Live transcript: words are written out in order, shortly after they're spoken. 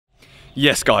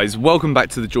Yes guys, welcome back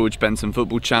to the George Benson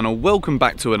football channel, welcome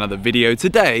back to another video.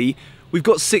 Today, we've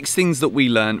got 6 things that we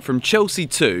learned from Chelsea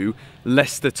 2,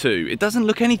 Leicester 2. It doesn't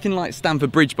look anything like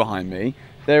Stamford Bridge behind me.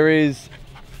 There is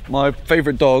my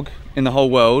favourite dog in the whole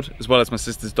world, as well as my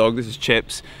sister's dog. This is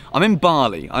Chips. I'm in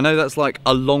Bali. I know that's like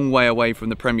a long way away from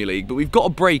the Premier League, but we've got a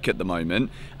break at the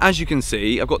moment. As you can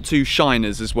see, I've got 2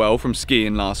 shiners as well from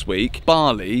skiing last week.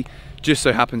 Bali just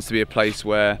so happens to be a place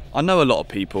where I know a lot of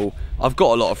people. I've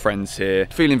got a lot of friends here.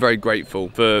 Feeling very grateful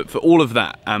for all of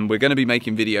that. And we're going to be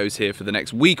making videos here for the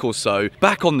next week or so,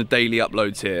 back on the daily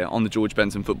uploads here on the George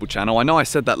Benson football channel. I know I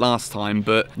said that last time,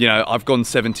 but you know, I've gone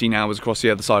 17 hours across the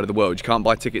other side of the world. You can't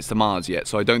buy tickets to Mars yet,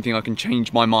 so I don't think I can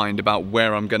change my mind about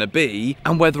where I'm going to be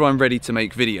and whether I'm ready to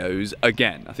make videos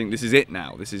again. I think this is it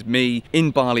now. This is me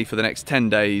in Bali for the next 10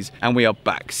 days, and we are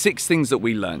back. 6 things that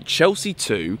we learned. Chelsea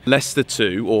 2, Leicester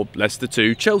 2, or Leicester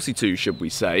 2, Chelsea 2, should we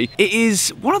say. It is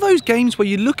one of those games where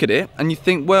you look at it and you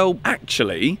think, well,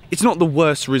 actually, it's not the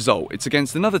worst result. It's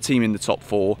against another team in the top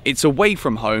 4. It's away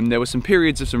from home. There were some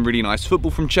periods of some really nice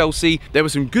football from Chelsea. There were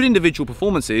some good individual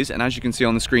performances, and as you can see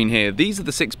on the screen here, these are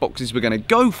the 6 boxes we're going to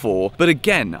go for. But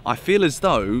again, I feel as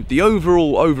though the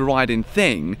overall overriding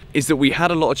thing is that we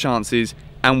had a lot of chances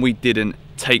and we didn't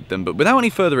take them. But without any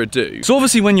further ado, so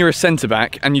obviously when you're a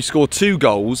centre-back and you score 2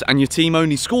 goals and your team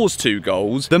only scores 2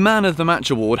 goals, the man of the match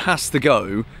award has to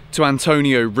go to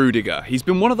Antonio Rudiger. He's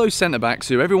been one of those centre-backs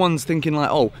who everyone's thinking like,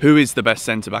 oh, who is the best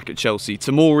centre-back at Chelsea?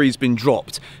 Tomori's been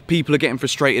dropped. People are getting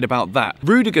frustrated about that.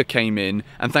 Rudiger came in,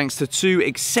 and thanks to 2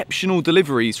 exceptional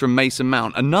deliveries from Mason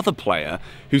Mount, another player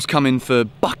who's come in for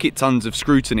bucket tons of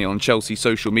scrutiny on Chelsea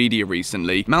social media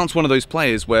recently. Mount's one of those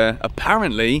players where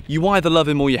apparently you either love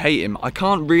him or you hate him. I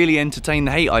can't really entertain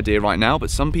the hate idea right now, but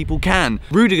some people can.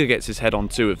 Rudiger gets his head on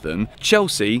 2 of them.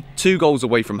 Chelsea, 2 goals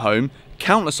away from home.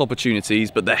 Countless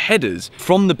opportunities, but the headers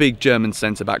from the big German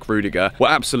centre-back Rudiger were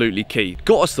absolutely key.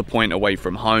 Got us the point away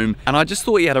from home, and I just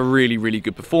thought he had a really, really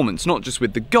good performance, not just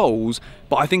with the goals,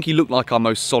 but I think he looked like our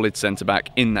most solid centre-back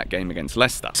in that game against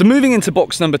Leicester. So moving into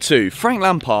box number 2, Frank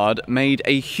Lampard made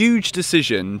a huge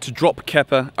decision to drop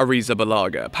Kepa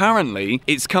Arrizabalaga. Apparently,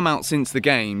 it's come out since the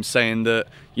game saying that,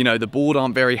 you know, the board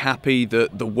aren't very happy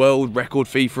that the world record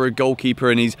fee for a goalkeeper,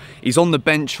 and he's on the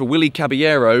bench for Willy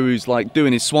Caballero, who's like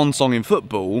doing his swan song in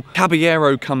football.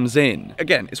 Caballero comes in.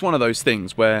 Again, it's one of those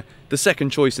things where the second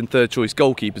choice and third choice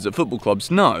goalkeepers at football clubs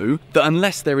know that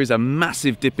unless there is a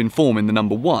massive dip in form in the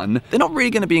number 1, they're not really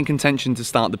going to be in contention to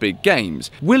start the big games.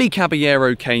 Willy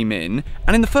Caballero came in,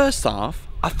 and in the first half,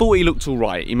 I thought he looked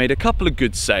alright. He made a couple of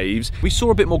good saves. We saw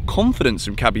a bit more confidence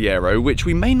from Caballero, which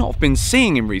we may not have been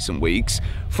seeing in recent weeks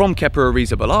from Kepa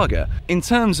Arrizabalaga. In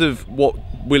terms of what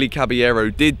Willy Caballero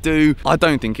did do, I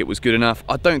don't think it was good enough.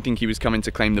 I don't think he was coming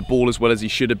to claim the ball as well as he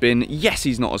should have been. Yes,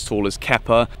 he's not as tall as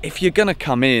Kepa. If you're going to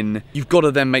come in, you've got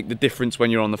to then make the difference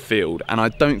when you're on the field, and I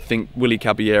don't think Willy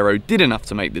Caballero did enough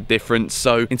to make the difference.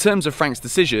 So in terms of Frank's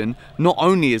decision, not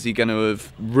only is he going to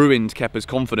have ruined Kepa's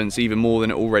confidence even more than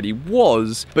it already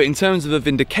was, but in terms of a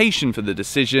vindication for the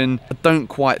decision, I don't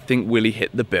quite think Willy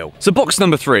hit the bill. So box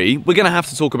number 3, we're going to have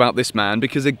to talk about this man,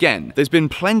 because again, there's been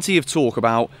plenty of talk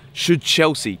about should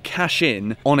Chelsea cash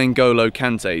in on N'Golo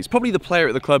Kante. He's probably the player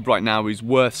at the club right now who's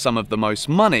worth some of the most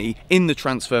money in the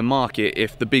transfer market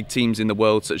if the big teams in the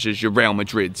world, such as your Real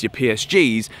Madrids, your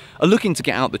PSGs, are looking to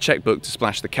get out the checkbook to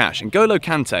splash the cash. N'Golo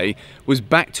Kante was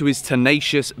back to his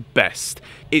tenacious best.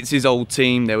 It's his old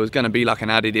team. There was going to be like an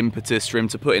added impetus for him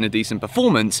to put in a decent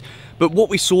performance, but what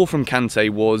we saw from Kante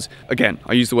was, again,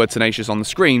 I use the word tenacious on the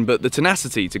screen, but the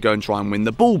tenacity to go and try and win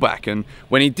the ball back. And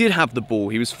when he did have the ball,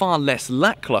 he was far less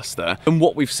lackluster than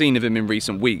what we've seen of him in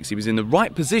recent weeks. He was in the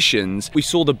right positions. We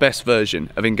saw the best version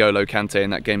of N'Golo Kante in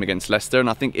that game against Leicester, and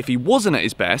I think if he wasn't at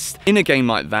his best in a game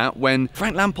like that, when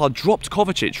Frank Lampard dropped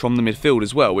Kovacic from the midfield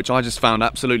as well, which I just found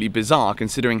absolutely bizarre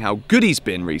considering how good he's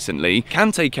been recently,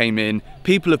 Kante came in.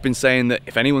 People have been saying that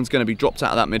if anyone's going to be dropped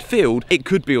out of that midfield, it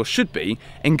could be or should be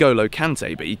N'Golo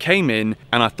Kante, but he came in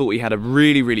and I thought he had a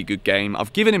really, really good game.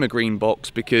 I've given him a green box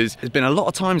because there's been a lot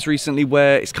of times recently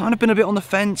where it's kind of been a bit on the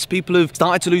fence. People have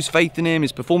started to lose faith in him.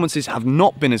 His performances have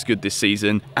not been as good this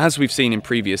season as we've seen in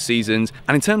previous seasons.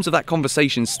 And in terms of that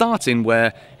conversation starting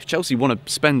where if Chelsea want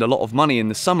to spend a lot of money in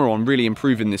the summer on really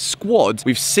improving this squad,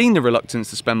 we've seen the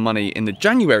reluctance to spend money in the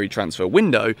January transfer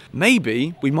window,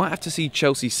 maybe we might have to see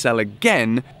Chelsea sell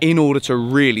again in order to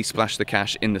really splash the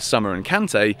cash in the summer, and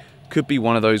Kante could be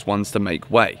one of those ones to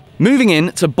make way. Moving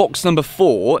in to box number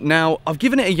 4. Now, I've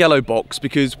given it a yellow box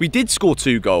because we did score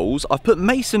 2 goals. I've put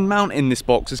Mason Mount in this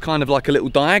box as kind of like a little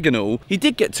diagonal. He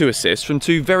did get 2 assists from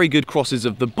 2 very good crosses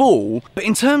of the ball, but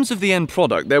in terms of the end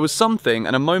product, there was something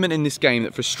and a moment in this game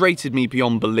that frustrated me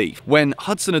beyond belief. When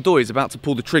Hudson-Odoi is about to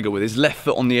pull the trigger with his left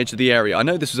foot on the edge of the area. I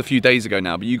know this was a few days ago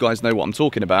now, but you guys know what I'm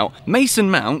talking about. Mason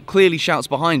Mount clearly shouts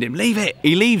behind him, "Leave it!"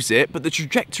 He leaves it, but the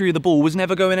trajectory of the ball was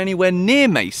never going anywhere near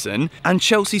Mason, and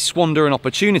Chelsea squander an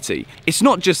opportunity. It's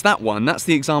not just that one, that's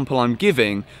the example I'm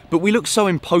giving, but we look so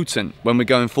impotent when we're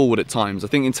going forward at times. I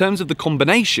think in terms of the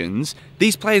combinations,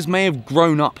 these players may have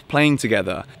grown up playing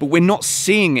together, but we're not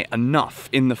seeing it enough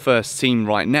in the first team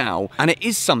right now, and it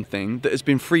is something that has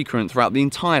been frequent throughout the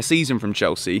entire season from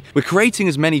Chelsea. We're creating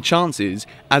as many chances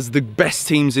as the best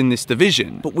teams in this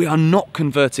division, but we are not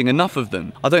converting enough of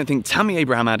them. I don't think Tammy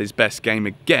Abraham had his best game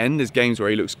again. There's games where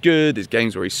he looks good, there's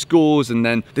games where he scores, and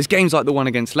then there's games like the one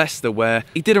against Leicester where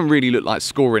he didn't really look like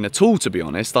scoring at all, to be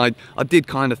honest. I did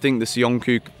kind of think the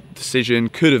Sionku decision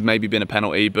could have maybe been a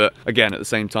penalty, but again, at the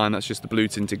same time, that's just the blue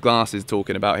tinted glasses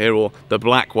talking about here, or the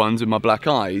black ones with my black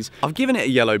eyes. I've given it a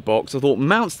yellow box. I thought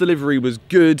Mount's delivery was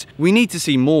good. We need to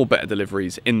see more better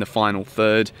deliveries in the final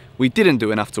third. We didn't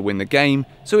do enough to win the game,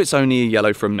 so it's only a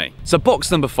yellow from me. So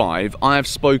box number 5, I have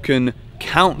spoken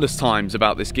countless times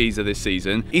about this geezer this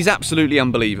season. He's absolutely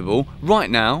unbelievable.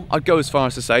 Right now, I'd go as far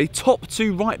as to say top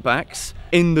 2 right backs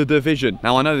in the division.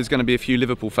 Now, I know there's going to be a few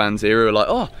Liverpool fans here who are like,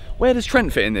 oh, where does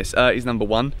Trent fit in this? He's number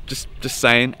 1. Just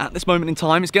saying. At this moment in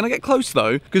time, it's going to get close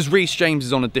though, because Reece James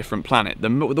is on a different planet.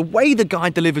 The way the guy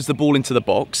delivers the ball into the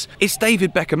box, it's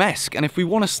David Beckham-esque. And if we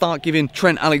want to start giving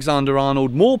Trent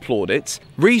Alexander-Arnold more plaudits,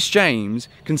 Reece James,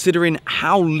 considering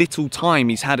how little time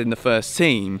he's had in the first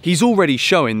team, he's already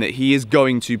showing that he is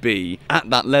going to be at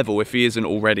that level if he isn't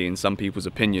already in some people's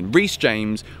opinion. Reece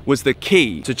James was the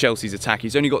key to Chelsea's attack.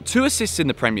 He's only got 2 assists in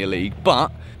the Premier League,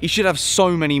 but he should have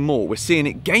so many more. We're seeing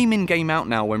it game in, game out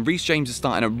now when Reece James is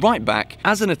starting at right back.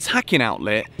 As an attacking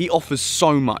outlet, he offers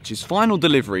so much. His final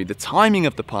delivery, the timing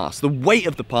of the pass, the weight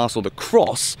of the pass or the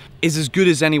cross is as good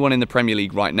as anyone in the Premier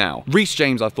League right now. Reece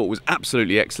James, I thought, was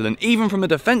absolutely excellent. Even from a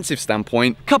defensive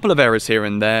standpoint, a couple of errors here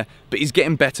and there, but he's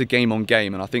getting better game on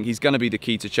game, and I think he's going to be the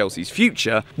key to Chelsea's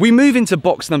future. We move into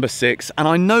box number 6, and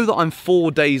I know that I'm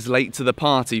 4 days late to the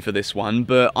party for this one,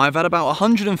 but I've had about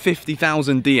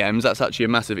 150,000 DMs. That's actually a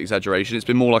massive exaggeration. It's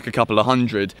been more like a couple of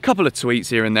hundred. A couple of tweets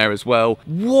here and there as well.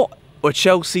 What are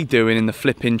Chelsea doing in the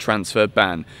flipping transfer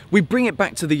ban? We bring it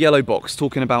back to the yellow box,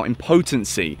 talking about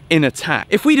impotency in attack.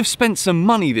 If we'd have spent some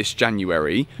money this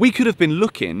January, we could have been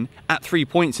looking at 3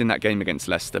 points in that game against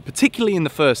Leicester, particularly in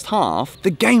the first half. The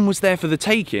game was there for the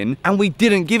taking, and we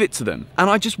didn't give it to them.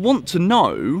 And I just want to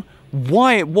know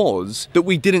why it was that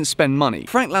we didn't spend money.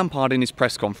 Frank Lampard in his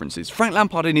press conferences, Frank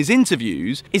Lampard in his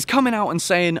interviews is coming out and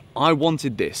saying, I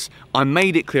wanted this. I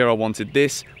made it clear I wanted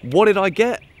this. What did I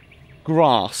get?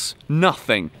 Grass.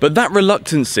 Nothing. But that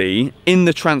reluctancy in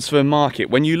the transfer market,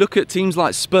 when you look at teams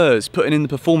like Spurs putting in the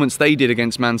performance they did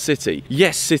against Man City,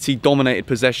 yes, City dominated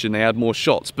possession, they had more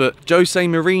shots, but Jose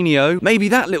Mourinho, maybe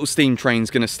that little steam train's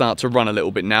going to start to run a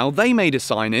little bit now. They made a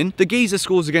sign-in, the geezer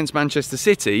scores against Manchester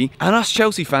City, and us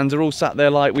Chelsea fans are all sat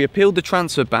there like, we appealed the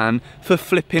transfer ban for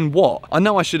flipping what? I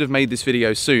know I should have made this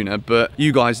video sooner, but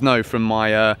you guys know from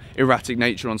my erratic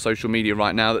nature on social media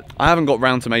right now that I haven't got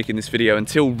round to making this video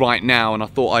until right now, and I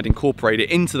thought I'd incorporate it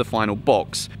into the final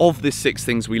box of this 6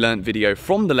 things we learnt video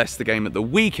from the Leicester game at the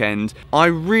weekend. I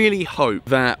really hope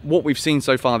that what we've seen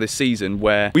so far this season,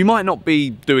 where we might not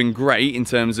be doing great in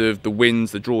terms of the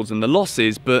wins, the draws and the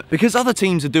losses, but because other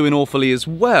teams are doing awfully as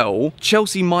well,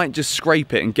 Chelsea might just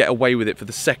scrape it and get away with it for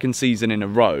the 2nd season in a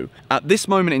row. At this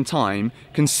moment in time,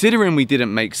 considering we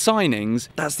didn't make signings,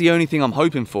 that's the only thing I'm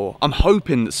hoping for. I'm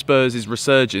hoping that Spurs'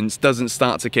 resurgence doesn't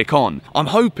start to kick on. I'm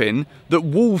hoping that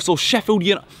Wolves or Sheffield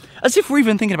United, as if we're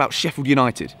even thinking about Sheffield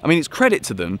United. I mean, it's credit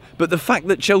to them, but the fact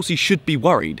that Chelsea should be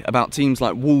worried about teams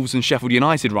like Wolves and Sheffield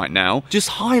United right now just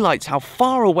highlights how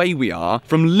far away we are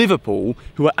from Liverpool,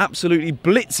 who are absolutely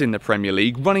blitzing the Premier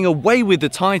League, running away with the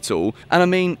title. And I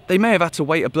mean, they may have had to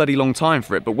wait a bloody long time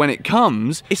for it, but when it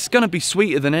comes, it's going to be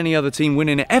sweeter than any other team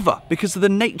winning it ever, because of the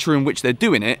nature in which they're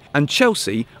doing it. And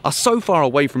Chelsea are so far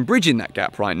away from bridging that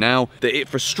gap right now that it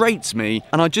frustrates me,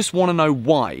 and I just want to know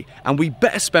why. And we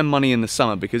better spend money in the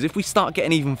summer, because if we start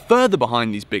getting even further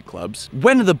behind these big clubs,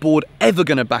 when are the board ever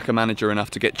going to back a manager enough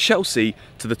to get Chelsea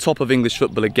to the top of English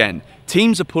football again?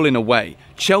 Teams are pulling away.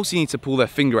 Chelsea need to pull their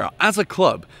finger out. As a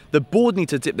club, the board need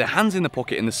to dip their hands in the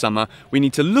pocket in the summer. We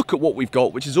need to look at what we've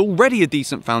got, which is already a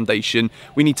decent foundation.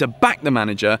 We need to back the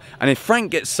manager, and if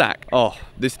Frank gets sacked, oh,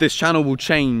 this channel will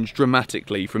change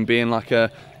dramatically from being like a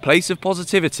place of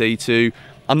positivity to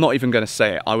I'm not even going to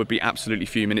say it. I would be absolutely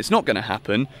fuming. It's not going to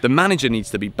happen. The manager needs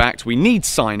to be backed. We need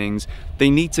signings. They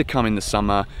need to come in the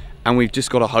summer. And we've just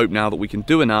got to hope now that we can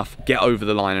do enough, get over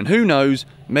the line. And who knows,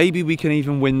 maybe we can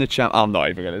even win the champ. I'm not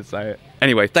even going to say it.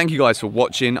 Anyway, thank you guys for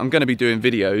watching. I'm going to be doing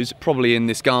videos, probably in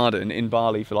this garden in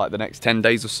Bali for like the next 10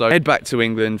 days or so. Head back to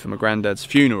England for my granddad's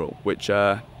funeral, which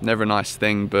never a nice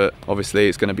thing, but obviously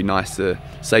it's going to be nice to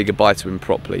say goodbye to him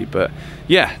properly. But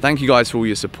yeah, thank you guys for all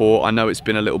your support. I know it's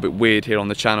been a little bit weird here on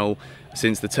the channel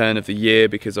since the turn of the year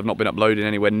because I've not been uploading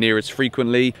anywhere near as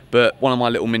frequently, but one of my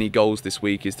little mini goals this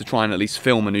week is to try and at least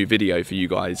film a new video for you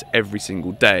guys every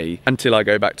single day until I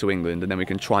go back to England, and then we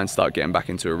can try and start getting back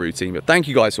into a routine. But thank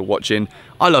you guys for watching.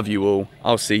 I love you all.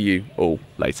 I'll see you all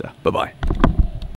later. Bye bye.